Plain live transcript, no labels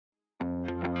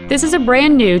This is a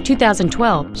brand new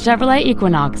 2012 Chevrolet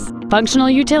Equinox, functional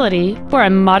utility for a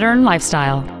modern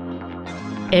lifestyle.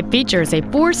 It features a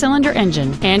 4-cylinder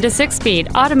engine and a 6-speed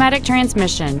automatic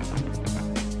transmission.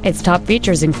 Its top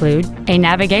features include a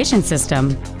navigation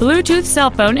system, Bluetooth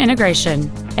cell phone integration,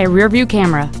 a rear-view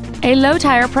camera, a low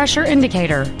tire pressure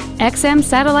indicator, XM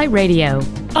satellite radio,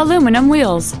 aluminum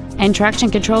wheels, and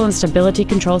traction control and stability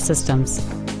control systems.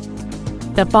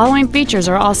 The following features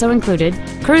are also included: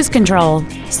 cruise control,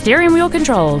 steering wheel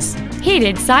controls,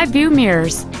 heated side view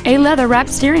mirrors, a leather-wrapped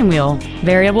steering wheel,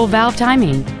 variable valve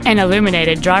timing, an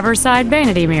illuminated driver's side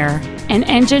vanity mirror, an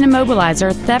engine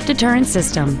immobilizer theft deterrent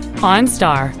system,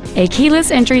 OnStar, a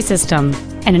keyless entry system,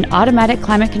 and an automatic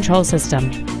climate control system.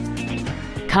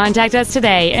 Contact us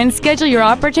today and schedule your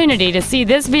opportunity to see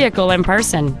this vehicle in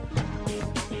person.